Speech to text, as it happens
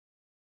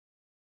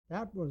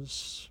That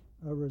was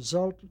a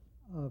result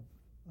of,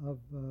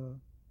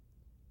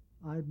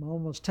 I'm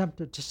almost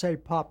tempted to say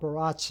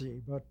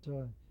paparazzi, but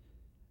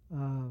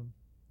uh,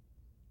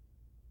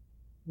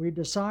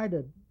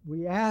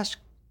 we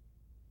asked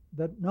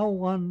that no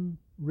one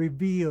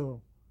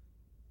reveal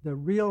the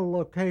real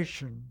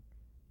location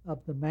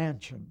of the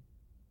mansion.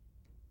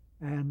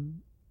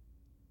 And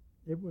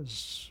it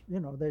was,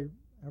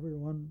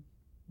 everyone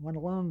went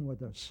along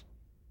with us.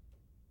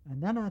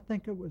 And then I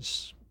think it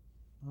was,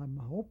 I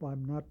hope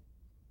I'm not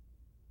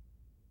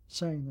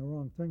saying the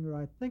wrong thing,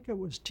 I think it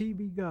was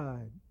TV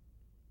Guide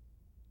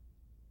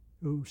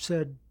who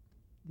said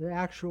the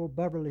actual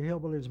Beverly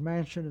Hillbillies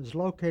mansion is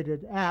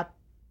located at,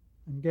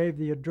 and gave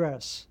the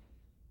address.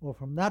 Well,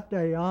 from that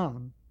day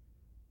on,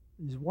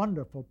 these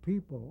wonderful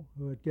people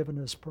who had given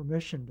us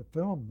permission to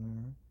film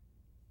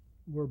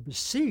there were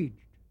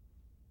besieged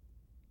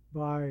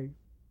by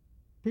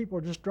people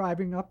just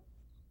driving up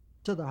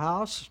to the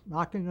house,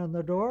 knocking on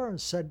the door,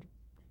 and said,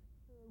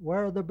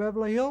 "Where are the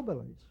Beverly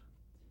Hillbillies?"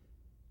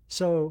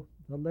 So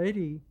the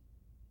lady,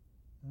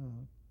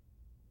 uh,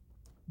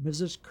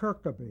 Mrs.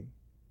 Kirkaby,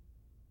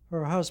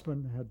 her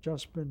husband had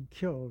just been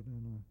killed in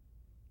an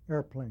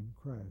airplane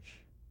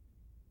crash.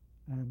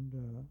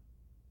 And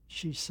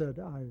she said,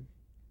 I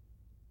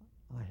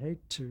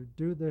hate to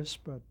do this,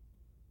 but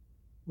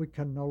we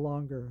can no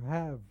longer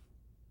have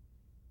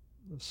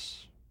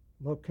this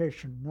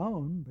location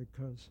known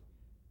because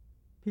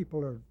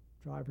people are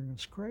driving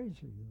us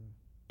crazy. The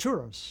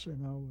tourists,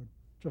 would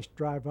just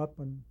drive up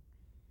and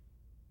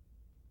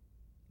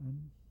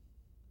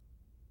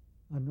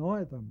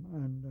annoy them.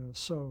 And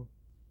so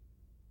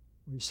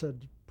we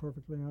said,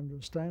 perfectly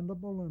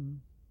understandable,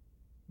 and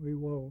we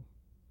will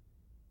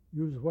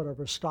use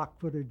whatever stock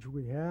footage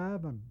we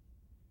have, and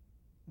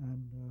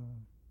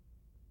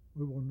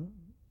we will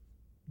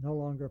no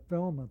longer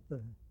film at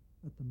the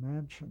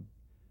mansion.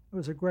 It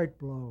was a great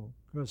blow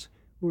because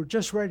we were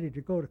just ready to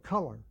go to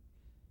color,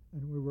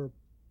 and we were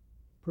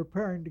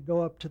preparing to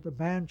go up to the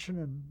mansion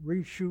and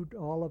reshoot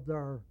all of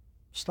our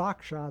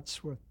stock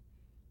shots with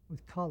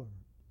color.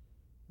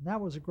 And that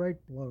was a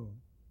great blow.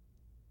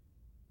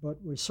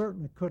 But we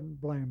certainly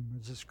couldn't blame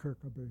Mrs.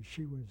 Kirkaby.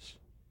 She was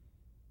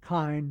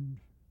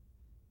kind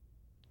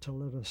to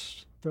let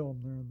us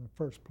film there in the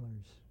first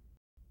place.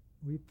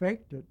 We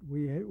faked it.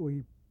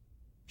 We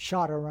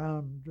shot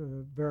around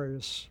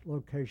various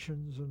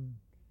locations and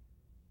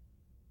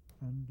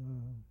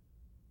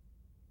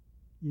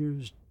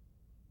used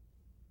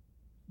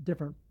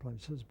different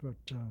places, but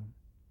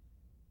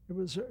it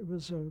was a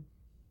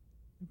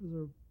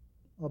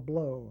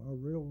blow, a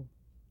real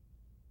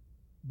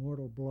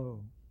mortal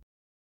blow.